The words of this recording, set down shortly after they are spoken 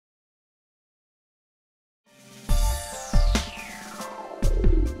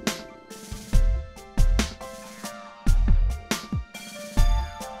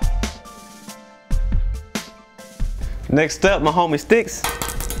Next up, my homie Stix.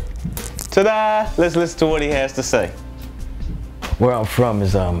 Ta-da! Let's listen to what he has to say. Where I'm from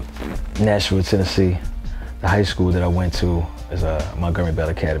is Nashville, Tennessee. The high school that I went to is Montgomery Bell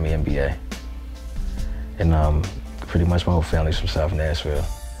Academy, MBA. And pretty much my whole family's from South Nashville.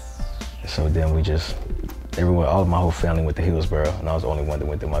 So then we just, all of my whole family went to Hillsborough, and I was the only one that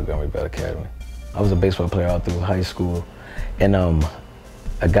went to Montgomery Bell Academy. I was a baseball player all through high school, and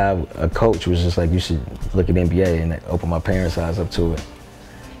a coach was just like, you should look at NBA, and that opened my parents' eyes up to it.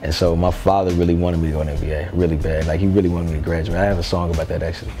 And so my father really wanted me to go to NBA, really bad. Like, he really wanted me to graduate. I have a song about that,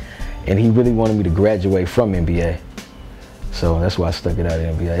 actually. And he really wanted me to graduate from NBA. So that's why I stuck it out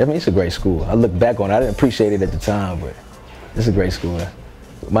at NBA. I mean, it's a great school. I look back on it, I didn't appreciate it at the time, but it's a great school.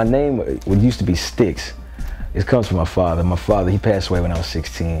 My name used to be Stix. It comes from my father. My father, he passed away when I was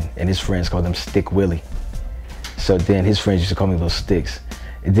 16, and his friends called him Stick Willie. So then his friends used to call me Little Stix.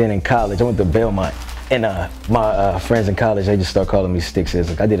 And then in college, I went to Belmont, and my friends in college, they just started calling me Stix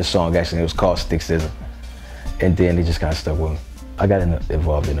Izza. I did a song, actually, it was called Stix Izza. And then it just kind of stuck with me. I got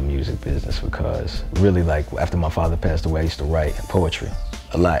involved in the music business because really, like, after my father passed away, I used to write poetry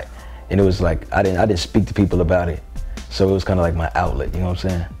a lot. And it was like, I didn't speak to people about it. So it was kind of like my outlet, you know what I'm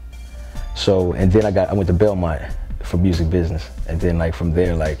saying? So, and then I went to Belmont for music business. And then, like, from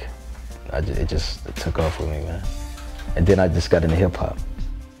there, like, it just took off with me, man. And then I just got into hip hop.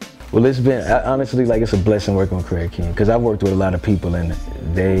 Well, it's been, honestly, like, it's a blessing working with Craig King, because I've worked with a lot of people and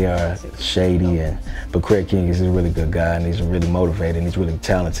they are shady, but Craig King is a really good guy, and he's really motivated, and he's really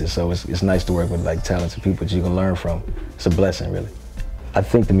talented. So it's nice to work with, like, talented people that you can learn from. It's a blessing, really. I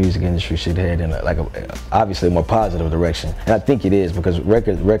think the music industry should head in obviously a more positive direction. And I think it is, because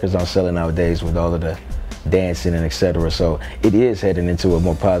records aren't selling nowadays with all of the dancing and etc. So it is heading into a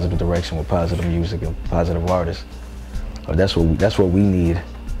more positive direction with positive music and positive artists. That's what we need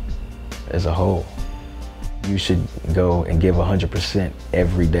as a whole. You should go and give 100%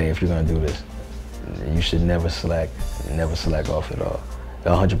 every day if you're gonna do this. You should never slack off at all.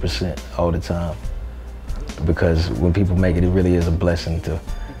 100% all the time. Because when people make it, it really is a blessing to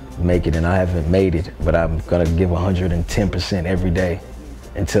make it, and I haven't made it, but I'm gonna give 110% every day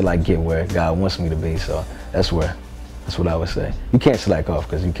until I get where God wants me to be. So that's what I would say. You can't slack off,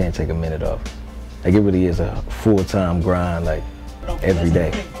 because you can't take a minute off. Like, it really is a full-time grind, like, every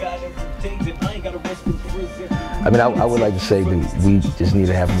day. I mean, I would like to say that we just need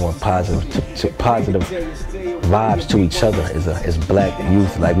to have more positive vibes to each other as black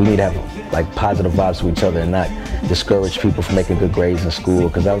youth. Like, we need to have, like, positive vibes to each other and not discourage people from making good grades in school.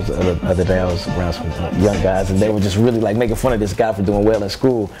 Because the other day I was around some young guys, and they were just really, like, making fun of this guy for doing well in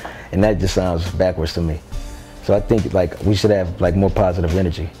school, and that just sounds backwards to me. So I think, like, we should have, like, more positive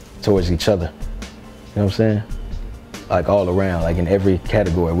energy towards each other. You know what I'm saying? Like, all around, like, in every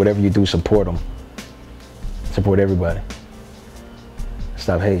category. Whatever you do, support them. Support everybody.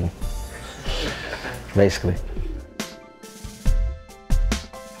 Stop hating, basically.